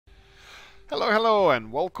Hello, hello,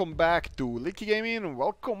 and welcome back to Oolykee Gaming.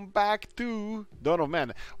 Welcome back to Dawn of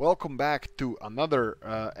Man. Welcome back to another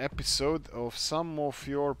episode of Some of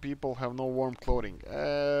Your People Have No Warm Clothing.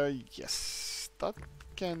 Yes, that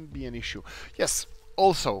can be an issue. Yes,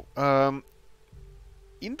 also,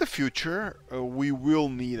 in the future, we will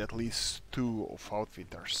need at least 2 of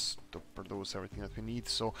outfitters to produce everything that we need.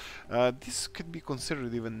 So this could be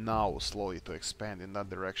considered even now slowly to expand in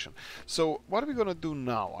that direction. So what are we gonna do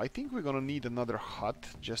now? I think we're gonna need another hut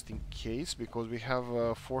just in case, because we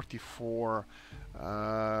have 44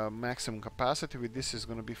 maximum capacity. With this is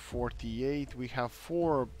gonna be 48. We have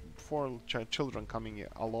four children coming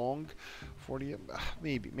along. 40.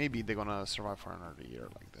 Maybe they're gonna survive for another year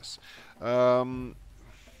like this.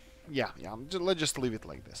 Yeah, let's just leave it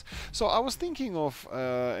like this. So I was thinking of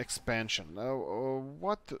expansion.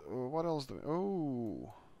 What else do we...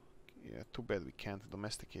 Oh, yeah, too bad we can't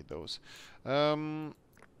domesticate those.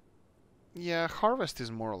 Yeah, harvest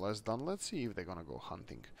is more or less done. Let's see if they're gonna go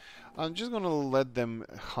hunting. I'm just gonna let them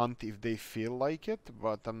hunt if they feel like it,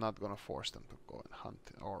 but I'm not gonna force them to go and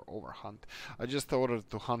hunt or overhunt. I just ordered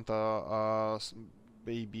to hunt a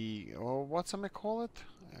baby... Oh, what's I call it?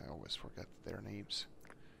 I always forget their names.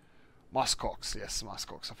 Muskox, yes,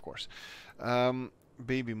 muskox, of course.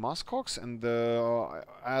 Baby muskox, and the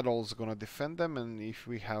adults gonna defend them. And if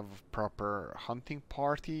we have proper hunting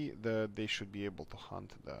party, they should be able to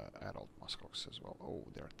hunt the adult muskox as well. Oh,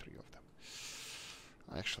 there are 3 of them.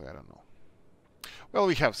 Actually, I don't know. Well,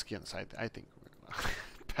 we have skins. I think we're gonna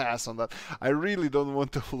pass on that. I really don't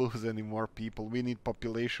want to lose any more people. We need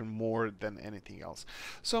population more than anything else.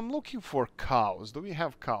 So I'm looking for cows. Do we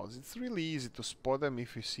have cows? It's really easy to spot them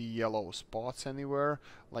if you see yellow spots anywhere.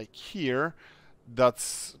 Like here,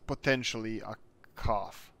 that's potentially a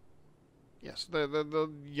calf. Yes, the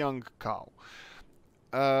young cow.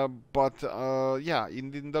 Yeah,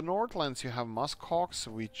 in the Northlands you have muskox,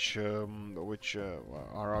 which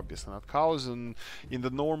are obviously not cows, and in the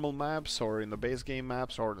normal maps or in the base game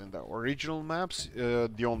maps or in the original maps,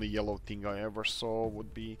 the only yellow thing I ever saw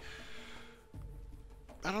would be,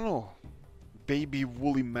 I don't know, baby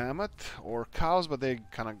woolly mammoth or cows, but they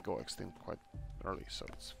kind of go extinct quite early, so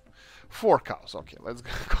it's 4 cows. Okay, let's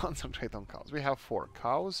concentrate on cows. We have 4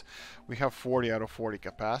 cows. We have 40 out of 40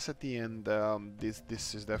 capacity, and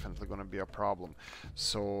this is definitely going to be a problem.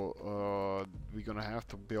 So we're going to have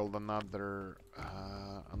to build another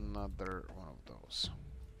one of those.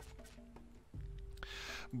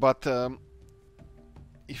 But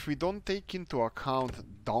if we don't take into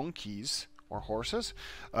account donkeys or horses,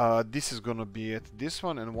 this is gonna be it. This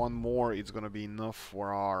one and one more, it's gonna be enough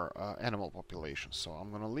for our animal population. So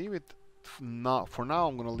I'm gonna leave it now. For now,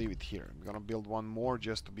 I'm gonna leave it here. I'm gonna build one more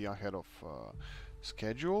just to be ahead of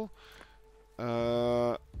schedule.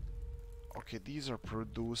 Okay, these are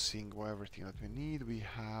producing everything that we need. We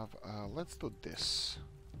have. Let's do this.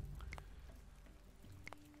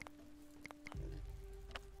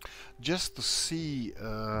 Just to see.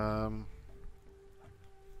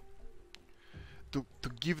 To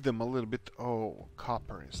give them a little bit. Oh,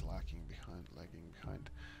 copper is lagging behind.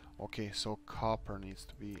 Okay, so copper needs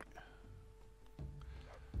to be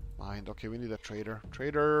mined. Okay, we need a trader.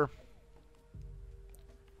 Trader,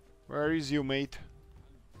 where is you, mate?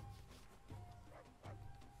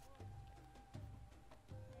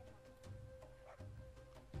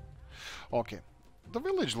 Okay, the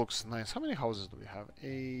village looks nice. How many houses do we have?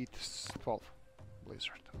 8, 12.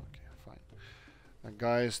 Blizzard. Okay, fine.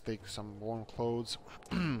 Guys, take some warm clothes.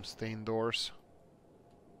 Stay indoors.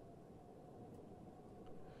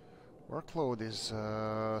 Workload is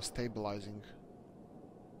stabilizing.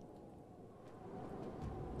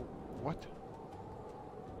 What?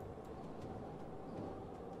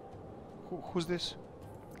 Who's this?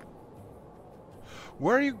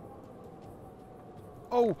 Where are you?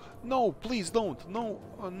 Oh, no, please don't. No,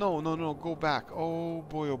 no, go back. Oh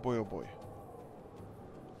boy, oh boy, oh boy.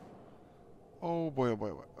 Oh boy, oh boy,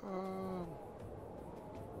 oh boy.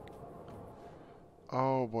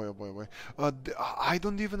 Oh boy, oh boy, oh boy. I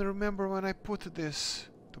don't even remember when I put this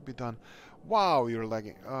to be done. Wow, you're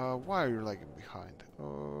lagging. Why are you lagging behind?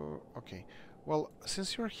 Okay. Well,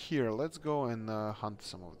 since you're here, let's go and hunt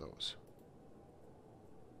some of those.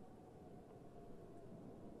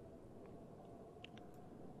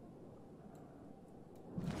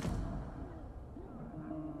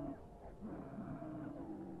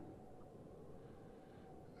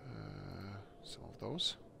 Some of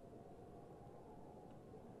those.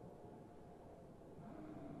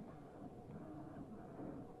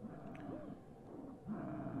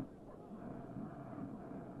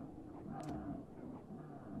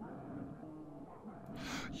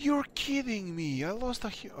 You're kidding me! I lost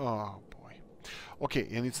a oh boy. Okay,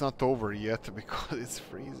 and it's not over yet because it's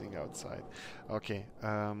freezing outside. Okay,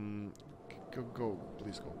 go,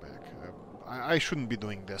 please go back. I shouldn't be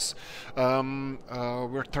doing this.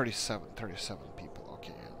 We're 37 people.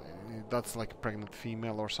 Okay, that's like a pregnant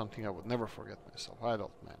female or something. I would never forget myself.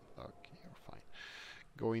 Adult man. Okay, you're fine.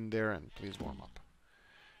 Go in there and please warm up.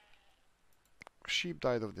 Sheep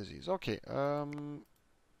died of disease. Okay,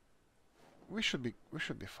 we should be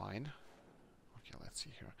fine. Okay, let's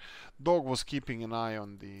see here. Dog was keeping an eye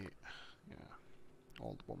on the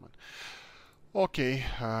old woman. Okay,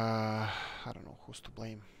 I don't know who's to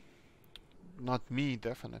blame. Not me,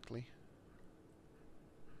 definitely.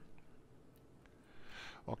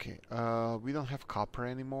 Okay, we don't have copper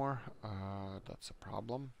anymore. That's a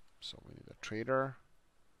problem. So we need a trader.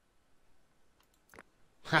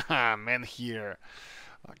 Haha, men here.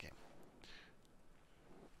 Okay.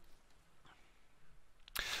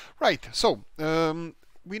 Right, so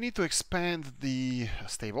we need to expand the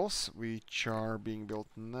stables, which are being built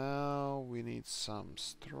now. We need some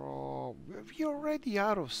straw. We're already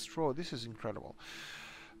out of straw. This is incredible.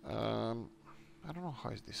 I don't know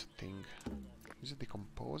how is this thing. Is it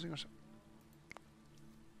decomposing or something?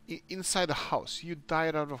 Inside the house. You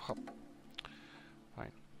died out of house.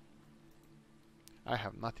 Fine. I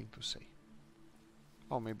have nothing to say.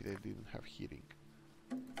 Oh, maybe they didn't have heating.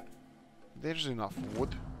 There's enough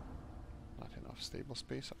wood. Not enough stable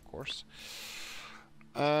space, of course.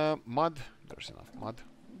 Mud. There's enough mud.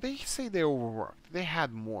 They say they overworked. They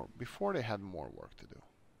had more. Before they had more work to do.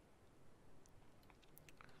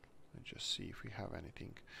 Let's just see if we have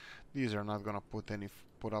anything. These are not gonna put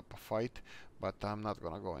up a fight, but I'm not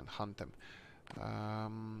gonna go and hunt them.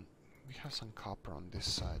 We have some copper on this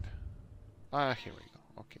side. Ah, here we go.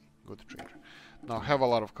 Okay, good trader. Now have a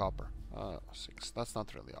lot of copper. 6. That's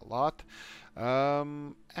not really a lot.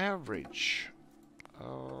 Average.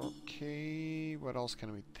 Okay, what else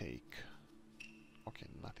can we take? Okay,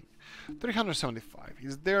 nothing. 375.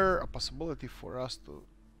 Is there a possibility for us to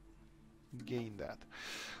gain that?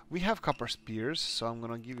 We have copper spears, so I'm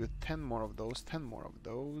gonna give you 10 more of those. 10 more of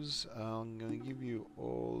those. I'm gonna give you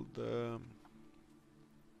all the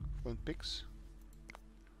flint picks.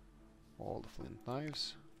 All the flint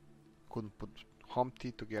knives. Couldn't put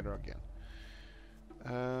Humpty together again.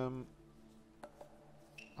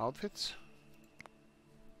 Outfits.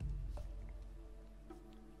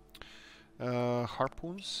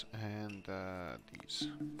 Harpoons and these.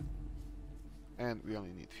 And we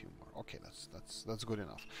only need a few more. Okay, that's good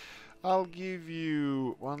enough. I'll give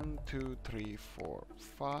you 1, 2, 3, 4,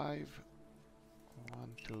 5.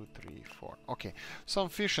 1, 2, 3, 4. Okay, some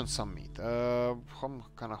fish and some meat. I'm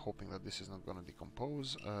kind of hoping that this is not going to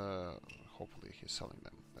decompose. Hopefully he's selling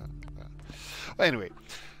them. Anyway,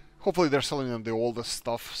 hopefully they're selling them the oldest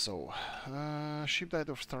stuff. So, sheep died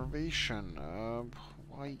of starvation.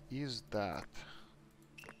 Why is that?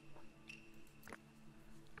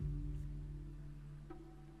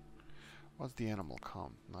 What's the animal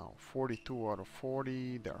count now? 42 out of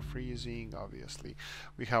 40. They're freezing, obviously.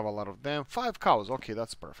 We have a lot of them. 5 cows. Okay,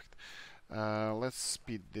 that's perfect. Let's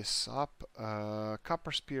speed this up.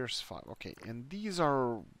 Copper spears 5. Okay, and these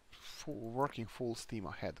are working full steam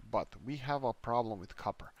ahead. But we have a problem with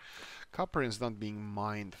copper. Copper is not being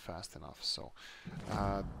mined fast enough. So,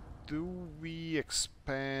 do we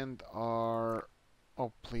expand our...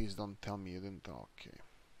 Oh, please don't tell me you didn't... Okay.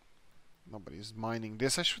 Nobody's mining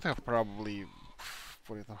this. I should have probably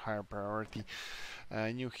put it on higher priority.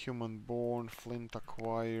 New human born, flint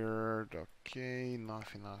acquired. Okay,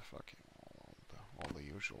 enough. Okay, all the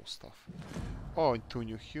usual stuff. Oh, 2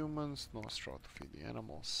 new humans. No straw to feed the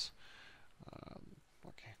animals.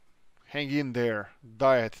 Okay, hang in there.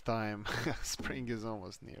 Diet time. Spring is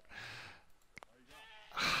almost near.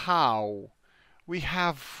 How? We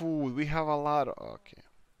have food. We have a lot. Okay.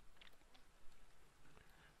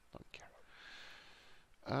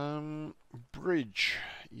 Bridge.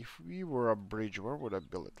 If we were a bridge, where would I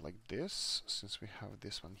build it? Like this, since we have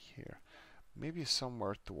this one here. Maybe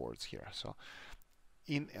somewhere towards here. So,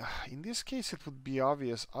 in this case, it would be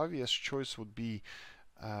obvious. Obvious choice would be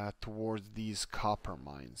towards these copper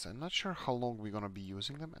mines. I'm not sure how long we're gonna be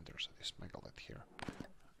using them. And there's this megalith here.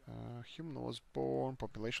 Human was born.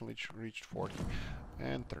 Population reached 40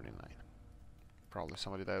 and 39. Probably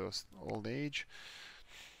somebody died of old age.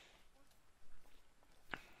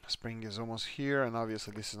 Spring is almost here, and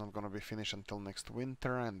obviously this is not going to be finished until next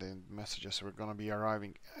winter, and the messages are going to be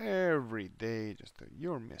arriving every day. Just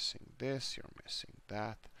you're missing this, you're missing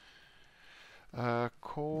that.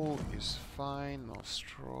 Coal is fine, no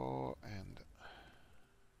straw, and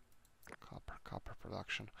copper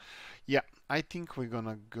production. Yeah, I think we're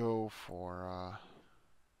gonna go for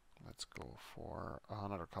let's go for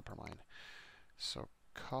another copper mine. So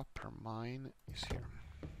copper mine is here.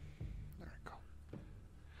 There we go.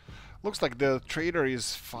 Looks like the trader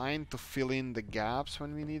is fine to fill in the gaps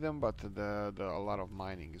when we need them, but a lot of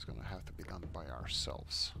mining is gonna have to be done by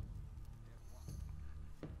ourselves.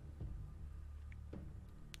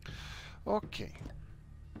 Okay.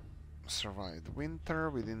 Survived winter.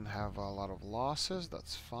 We didn't have a lot of losses.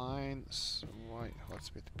 That's fine. So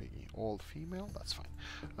what's with piggy? Old female. That's fine.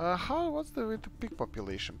 What's with the pig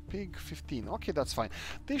population? Pig 15. Okay, that's fine.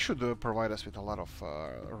 They should provide us with a lot of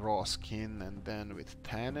raw skin, and then with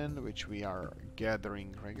tannin, which we are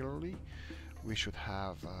gathering regularly, we should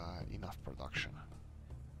have enough production.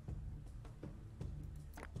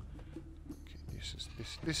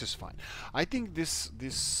 This is fine. I think this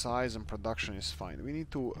size and production is fine. We need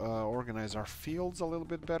to organize our fields a little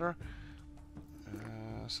bit better.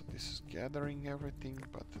 So this is gathering everything,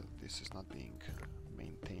 but this is not being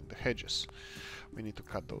maintained. The hedges, we need to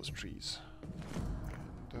cut those trees.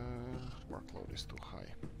 And workload is too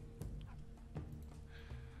high.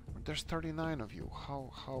 There's 39 of you. How?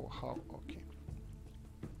 Okay.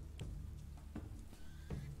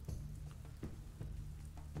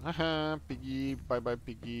 Haha, piggy, bye-bye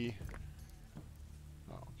piggy.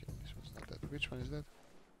 Oh, okay, this one's not that. Which one is that?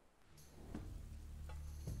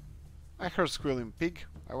 I heard squealing pig.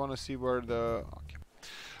 I want to see where the... Okay,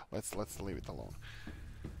 let's leave it alone.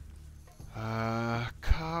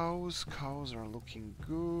 Cows are looking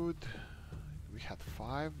good. We had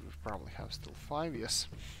 5. We probably have still 5. Yes,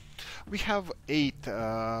 we have 8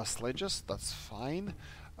 sledges. That's fine.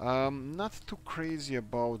 Not too crazy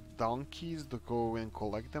about donkeys to go and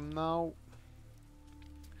collect them now.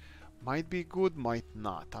 Might be good, might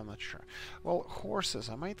not. I'm not sure. Well, horses.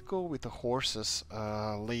 I might go with the horses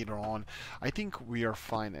later on. I think we are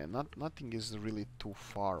fine, and nothing is really too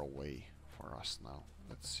far away for us now.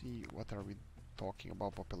 Let's see. What are we talking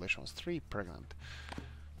about? Population was 3 pregnant.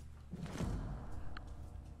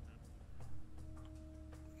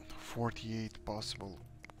 48 possible.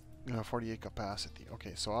 48 capacity.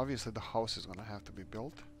 Okay, so obviously the house is gonna have to be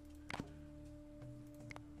built.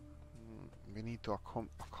 We need to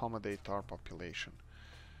accommodate our population.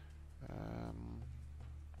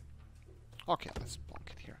 Okay, let's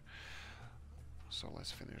plonk it here. So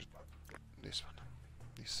let's finish this one,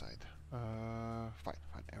 this side. Fine,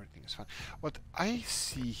 everything is fine. But I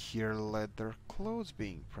see here leather clothes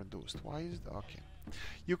being produced. Why is that? Okay.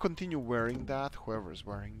 You continue wearing that, whoever is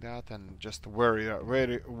wearing that, and just wear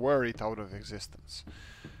it out of existence.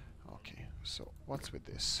 Okay, so what's with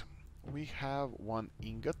this? We have 1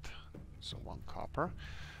 ingot, so 1 copper,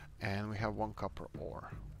 and we have 1 copper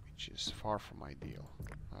ore, which is far from ideal.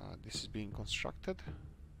 This is being constructed.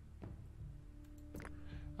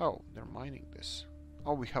 Oh, they're mining this.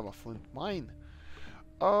 Oh, we have a flint mine.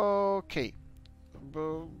 Okay.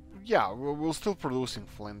 Yeah, we're still producing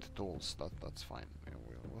flint tools. That's fine.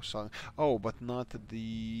 Oh, but not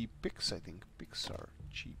the picks. I think picks are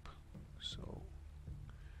cheap. So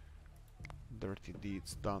dirty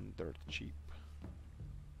deeds done dirt cheap.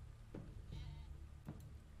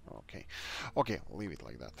 Okay, we'll leave it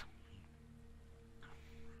like that.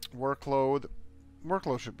 Workload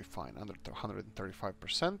should be fine, under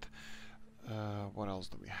 135%. What else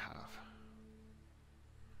do we have?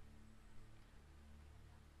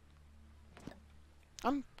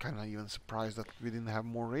 I'm kind of even surprised that we didn't have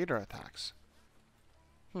more raider attacks.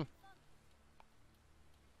 Okay,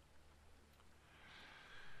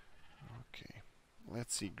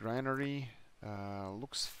 let's see. Granary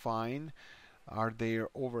looks fine. Are they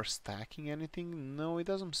overstacking anything? No, it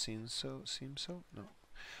doesn't seem so. No.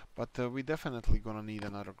 But we definitely gonna need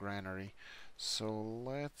another granary. So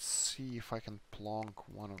let's see if I can plonk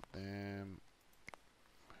one of them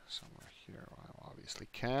somewhere here. I obviously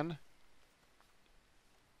can.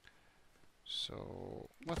 So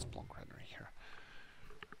let's plonk granary here.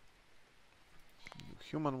 New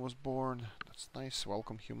human was born. That's nice.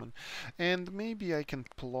 Welcome, human. And maybe I can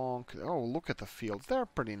plonk... Oh, look at the fields. They're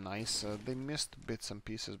pretty nice. They missed bits and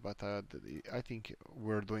pieces, but I think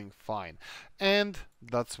we're doing fine. And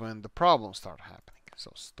that's when the problems start happening.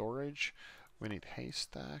 So storage. We need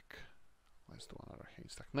haystack. Let's do another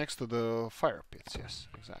haystack. Next to the fire pits. Yes,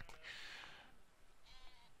 exactly.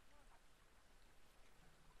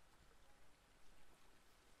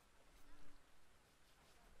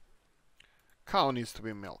 Cow needs to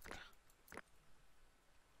be milked.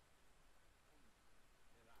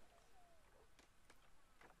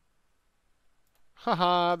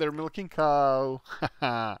 Haha, they're milking cow.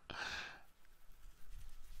 Haha.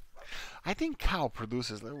 I think cow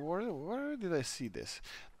produces. Where did I see this?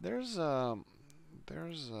 There's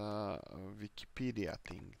there's a Wikipedia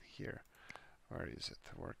thing here. Where is it?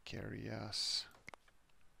 Work areas.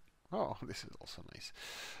 Oh, this is also nice.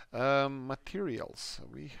 Materials.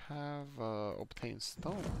 We have obtained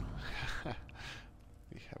stone.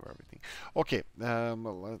 We have everything. Okay.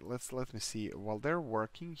 Let me see. While they're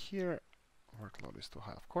working here, workload is too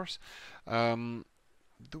high, of course.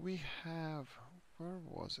 Do we have? Where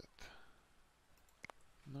was it?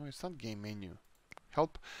 No, it's not game menu.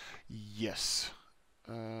 Help. Yes.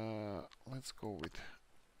 Let's go with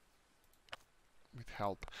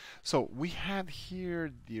help. So we had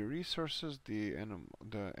here the resources, the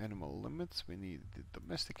animal limits. We need the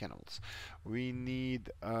domestic animals. We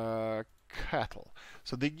need cattle.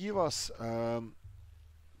 So they give us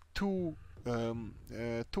two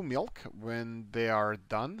milk. When they are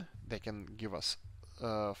done, they can give us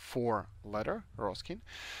 4 leather, raw skin,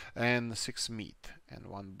 and 6 meat and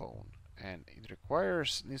 1 bone. And it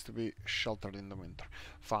needs to be sheltered in the winter.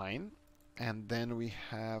 Fine. And then we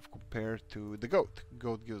have compared to the goat.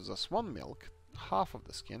 Goat gives us 1 milk, half of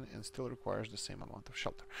the skin, and still requires the same amount of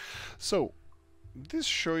shelter. So this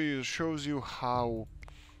shows you how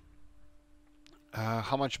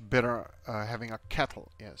much better having a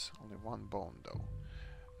cattle is. Only 1 bone though.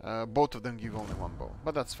 Both of them give only 1 bone,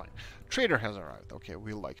 but that's fine. Trader has arrived. Okay,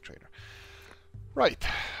 we like trader. Right.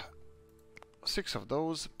 6 of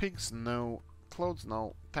those. Pigs, no. Clothes,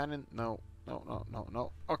 no. Tannin, no.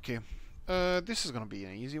 No. Okay. This is gonna be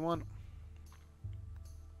an easy one.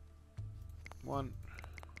 1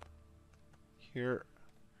 here.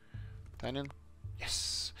 Tannin.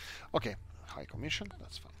 Yes. Okay. High commission.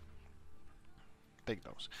 That's fine. Take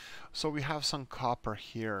those. So we have some copper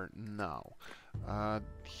here now.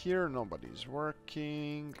 Here nobody's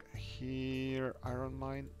working. Here iron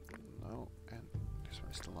mine. No. And this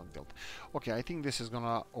one is still not built. Okay, I think this is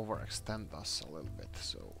gonna overextend us a little bit,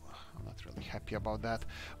 so I'm not really happy about that.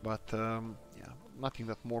 But yeah, nothing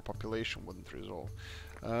that more population wouldn't resolve.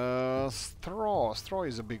 Straw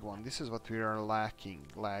is a big one. This is what we are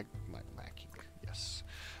lacking. Lacking. Yes.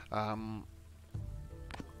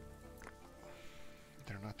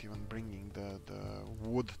 They're not even bringing the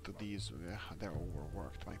wood to these. They're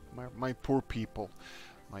overworked. My poor people.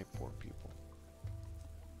 My poor people.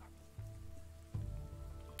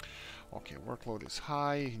 Okay, workload is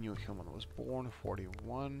high. New human was born.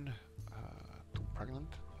 41. 2 pregnant.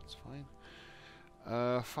 That's fine.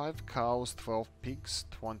 5 cows, 12 pigs,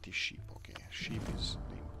 20 sheep. Okay, sheep is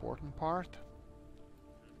the important part.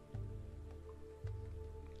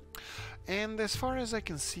 And as far as I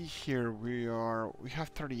can see here, we have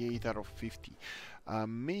 38 out of 50.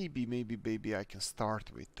 Maybe I can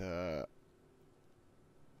start with.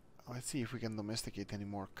 Let's see if we can domesticate any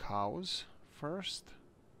more cows first.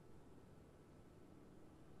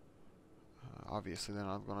 Obviously, they're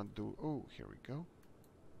not gonna do. Oh, here we go.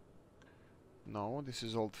 No, this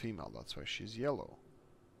is old female. That's why she's yellow.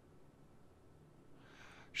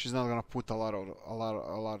 She's not gonna put a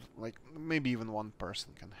lot. Like maybe even 1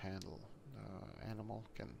 person can handle the animal.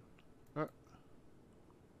 No,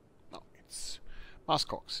 it's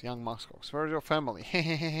muskox, young muskox. Where's your family?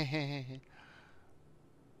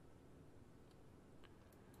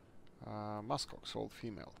 Muskox, old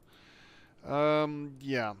female.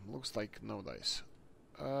 Yeah, looks like no dice.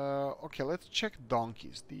 Okay, let's check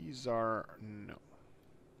donkeys. These are no.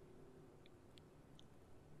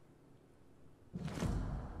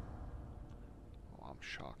 Oh, I'm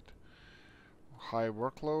shocked. High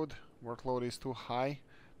workload. Workload is too high.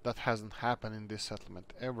 That hasn't happened in this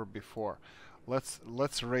settlement ever before.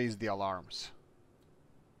 Let's raise the alarms.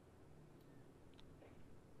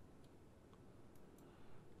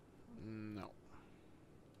 No.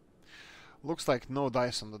 Looks like no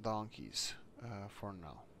dice on the donkeys for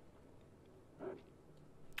now.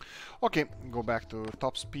 Okay, go back to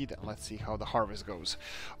top speed and let's see how the harvest goes.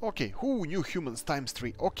 Okay, new humans times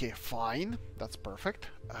 3. Okay, fine. That's perfect.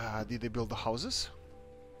 Did they build the houses?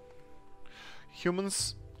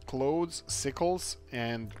 Humans, clothes, sickles,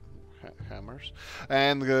 and hammers.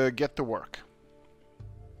 And get to work.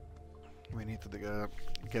 We need to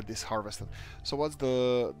get this harvested. So what's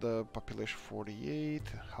the population? 48.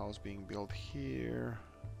 House being built here.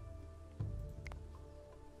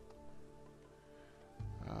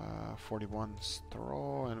 41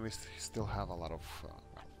 straw, and we still have a lot of. Well,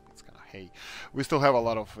 it's kind of hay. We still have a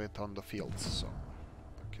lot of it on the fields. So.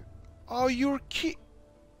 Okay. Oh, you're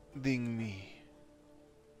kidding me!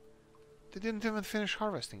 They didn't even finish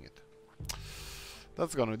harvesting it.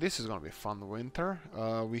 This is gonna be a fun winter.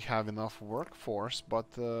 We have enough workforce,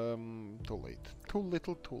 but too late. Too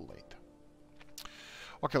little, too late.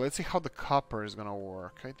 Okay, let's see how the copper is gonna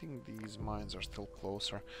work. I think these mines are still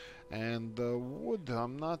closer. And wood,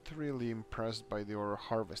 I'm not really impressed by your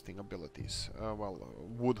harvesting abilities.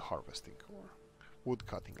 Wood harvesting or wood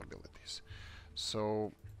cutting abilities.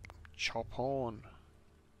 So, chop on.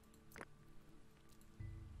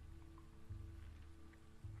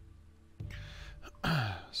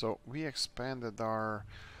 So, we expanded our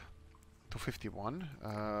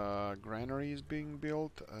 251. Granary is being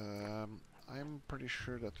built. I'm pretty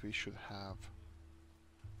sure that we should have...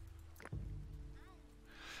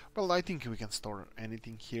 Well, I think we can store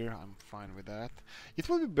anything here. I'm fine with that. It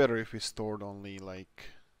would be better if we stored only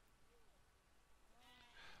like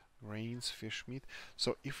grains, fish, meat.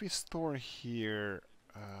 So if we store here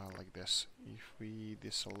like this, if we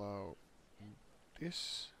disallow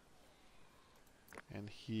this, and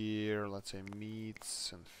here, let's say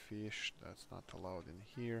meats and fish, that's not allowed in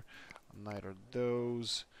here. Neither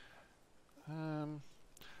those.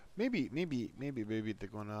 Maybe they're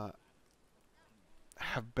gonna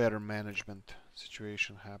have better management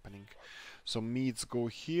situation happening. So meats go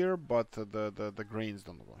here, but the grains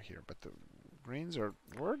don't go here. But the grains are...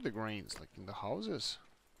 Where are the grains? Like in the houses?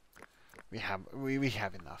 We have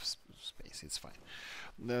enough space. It's fine.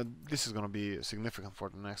 This is gonna be significant for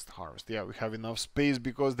the next harvest. Yeah, we have enough space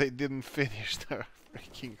because they didn't finish the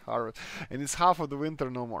freaking harvest, and it's half of the winter.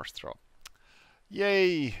 No more straw.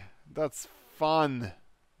 Yay! That's fun.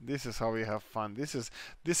 This is how we have fun. This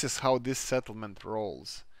is how this settlement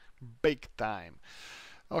rolls. Big time.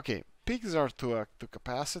 Okay, pigs are to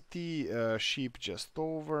capacity. Sheep just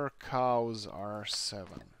over. Cows are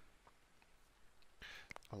 7.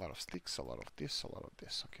 A lot of sticks, a lot of this, a lot of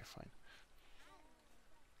this. Okay, fine.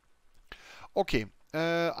 Okay,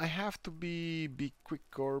 I have to be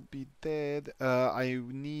quick or be dead. I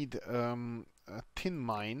need a tin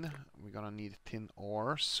mine. We're gonna need tin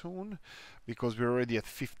ore soon because we're already at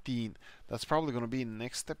 15. That's probably gonna be in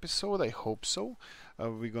next episode. I hope so.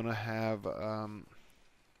 We're gonna have wow,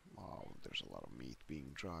 there's a lot of meat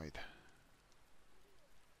being dried.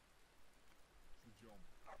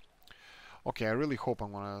 Okay, I really hope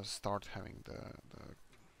I'm gonna start having the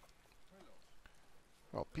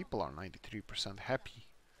well, people are 93% happy.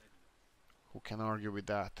 Who can argue with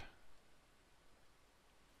that?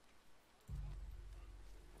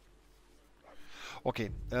 Okay,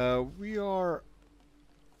 we are...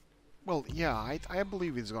 Well, yeah, I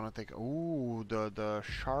believe it's gonna take... Ooh, the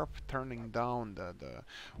sharp turning down the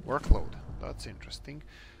workload. That's interesting.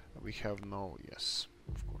 We have no... Yes,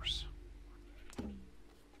 of course.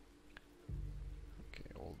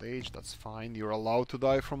 Okay, old age, that's fine. You're allowed to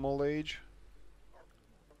die from old age.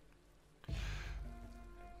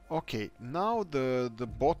 Okay, now the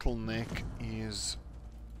bottleneck is...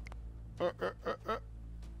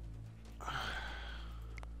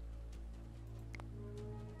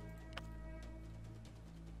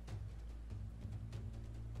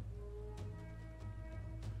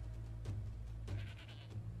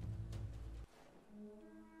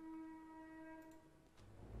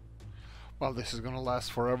 Well, this is gonna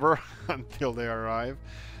last forever until they arrive.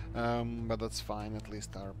 But that's fine, at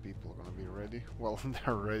least our people are gonna be ready. Well,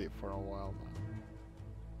 they're ready for a while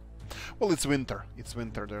now. Well, it's winter. It's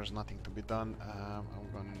winter, there's nothing to be done.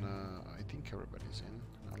 I think everybody's in.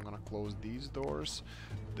 I'm gonna close these doors.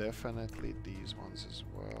 Definitely these ones as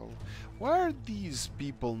well. Why are these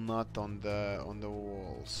people not on the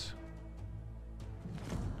walls?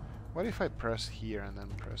 What if I press here and then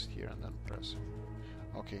press here and then press?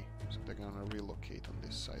 Okay, so they're gonna relocate on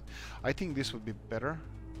this side. I think this would be better.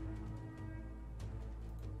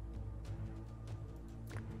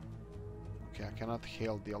 Okay, I cannot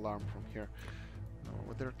hail the alarm from here.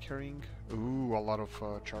 What they're carrying? Ooh, a lot of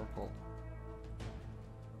charcoal.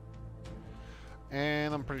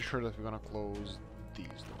 And I'm pretty sure that we're gonna close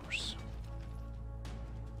these doors.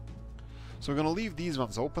 So we're gonna leave these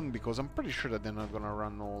ones open because I'm pretty sure that they're not gonna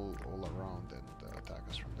run all around and attack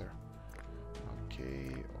us from there.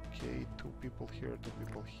 Okay, okay, 2 people here, 2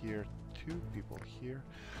 people here, 2 people here,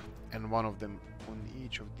 and one of them on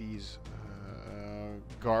each of these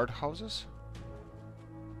guard houses.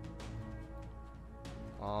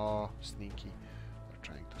 Oh, sneaky. They're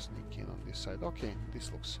trying to sneak in on this side. Okay,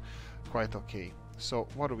 this looks quite okay. So,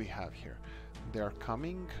 what do we have here? They are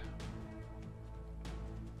coming.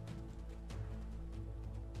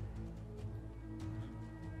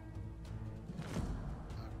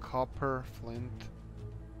 Copper, flint.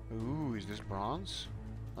 Ooh, is this bronze?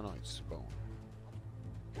 Oh no, it's bone.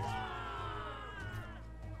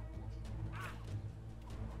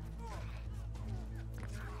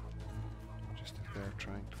 Just if they're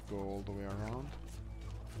trying to go all the way around.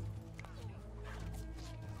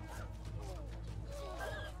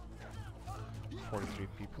 43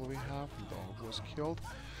 people we have. Dog was killed.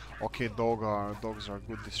 Okay, dogs are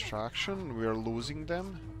good distraction. We are losing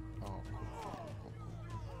them. Oh, cool, cool,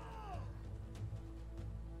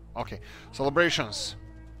 cool. Okay, celebrations.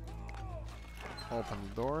 Open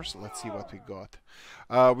the doors. Let's see what we got.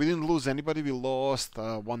 We didn't lose anybody. We lost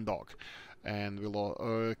one dog, and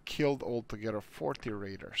we killed altogether 40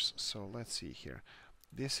 raiders. So let's see here.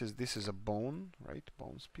 This is a bone, right?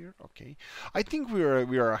 Bone spear. Okay, I think we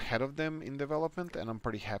are ahead of them in development, and I'm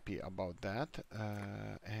pretty happy about that.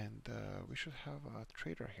 And we should have a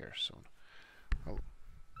trader here soon. Oh,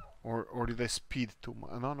 or did I speed too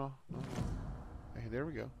much? No, no, no, no. Hey, there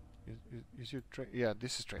we go. Is you yeah,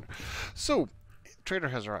 this is trader. So trader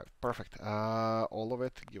has arrived. Perfect. All of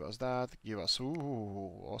it. Give us that. Give us.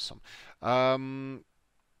 Ooh, awesome. Why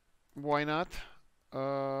not?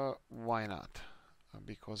 Why not?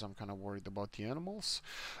 Because I'm kind of worried about the animals.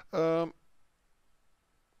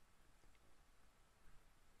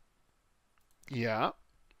 Yeah.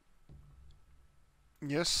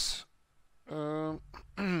 Yes. I'm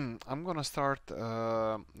gonna start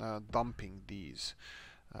dumping these.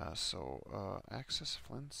 Access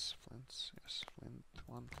flints, yes, flint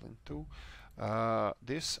 1, flint 2.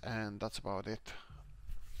 This, and that's about it.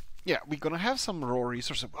 Yeah, we're gonna have some raw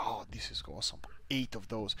resources. Oh, this is awesome. 8 of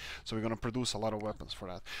those. So we're gonna produce a lot of weapons for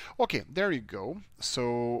that. Okay, there you go.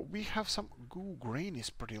 So we have some. Ooh, grain is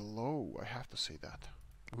pretty low. I have to say that.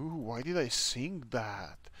 Ooh, why did I sing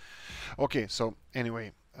that? Okay, so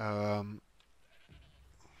anyway,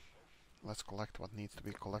 let's collect what needs to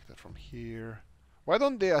be collected from here. Why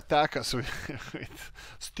don't they attack us with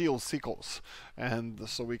steel sickles, and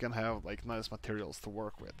so we can have like nice materials to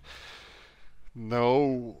work with?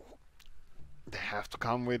 No, they have to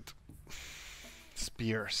come with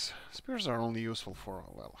spears. Spears are only useful for,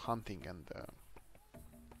 well, hunting and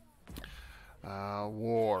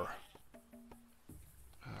war,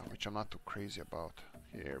 which I'm not too crazy about.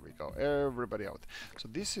 Here we go, everybody out. So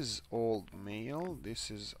this is old male,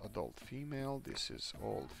 this is adult female, this is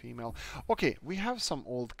old female. Okay, we have some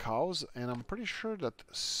old cows, and I'm pretty sure that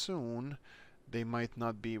soon they might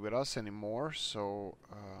not be with us anymore, so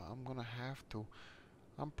I'm gonna have to,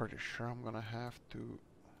 I'm pretty sure I'm gonna have to,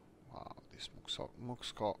 wow, this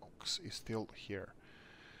muskox is still here.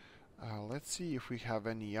 Let's see if we have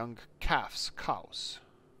any young cows.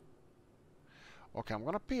 Okay, I'm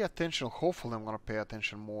gonna pay attention. Hopefully, I'm gonna pay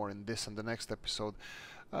attention more in this and the next episode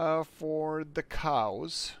for the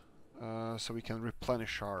cows, so we can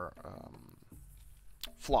replenish our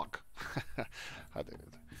flock.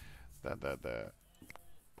 the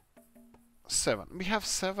 7. We have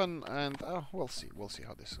 7, and we'll see. We'll see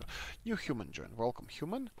how this. New human join. Welcome,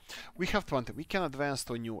 human. We have 20. We can advance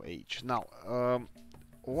to a new age now.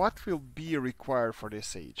 What will be required for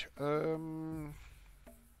this age?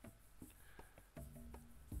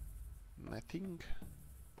 Netting.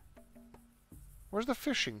 Where's the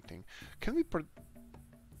fishing thing? Can we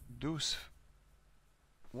produce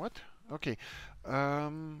what? Okay.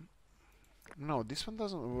 No, this one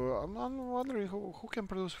doesn't. I'm wondering who can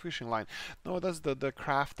produce fishing line. No, that's the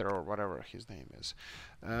crafter or whatever his name is.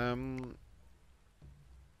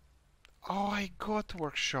 Oh, I got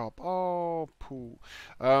workshop. Oh, poo.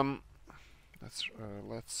 Let's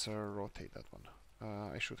rotate that one.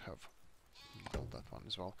 I should have build that one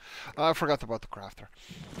as well. I forgot about the crafter.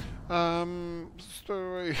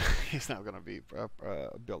 So he's not gonna be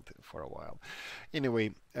built for a while.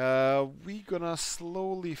 Anyway, we're gonna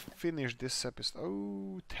slowly finish this episode.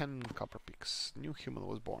 Oh, 10 copper picks. New human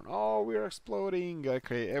was born. Oh, we're exploding.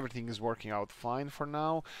 Okay, everything is working out fine for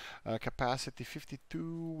now. Capacity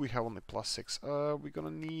 52. We have only +6. We're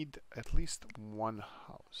gonna need at least one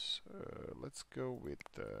house. Let's go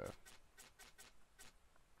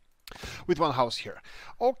with one house here.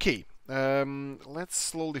 Okay, let's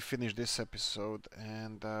slowly finish this episode,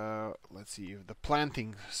 and let's see if the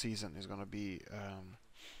planting season is gonna be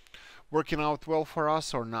working out well for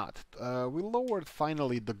us or not. We lowered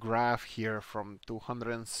finally the graph here from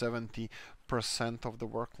 270% of the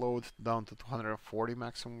workload down to 240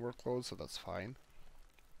 maximum workload, so that's fine.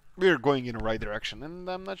 We're going in the right direction, and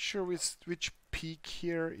I'm not sure which peak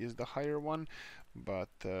here is the higher one, but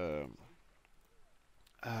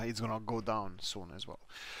it's gonna go down soon as well.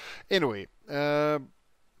 Anyway,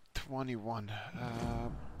 21.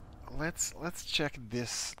 Let's check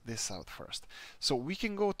this out first. So we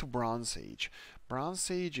can go to Bronze Age.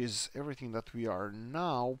 Bronze Age is everything that we are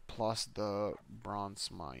now plus the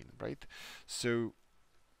bronze mine, right? So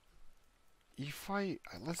if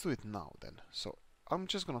let's do it now then. So I'm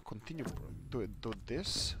just gonna continue do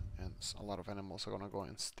this, and a lot of animals are gonna go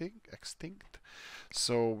extinct.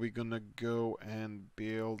 So we're gonna go and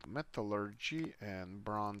build metallurgy and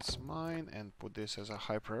bronze mine and put this as a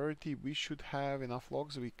high priority. We should have enough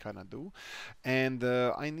logs, we kinda do. And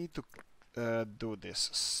I need to do this.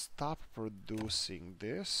 Stop producing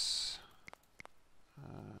this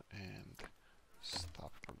and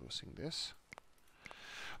stop producing this.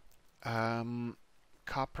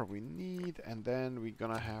 Copper we need, and then we're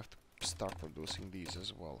gonna have to start producing these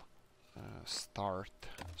as well.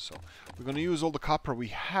 So we're gonna use all the copper we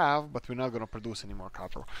have, but we're not gonna produce any more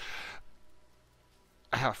copper.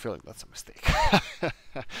 I have a feeling that's a mistake.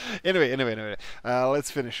 Anyway,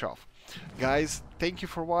 let's finish off. Guys, thank you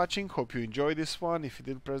for watching. Hope you enjoyed this one. If you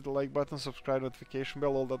did, press the like button, subscribe, notification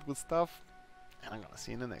bell, all that good stuff. And I'm gonna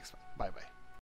see you in the next one. Bye bye.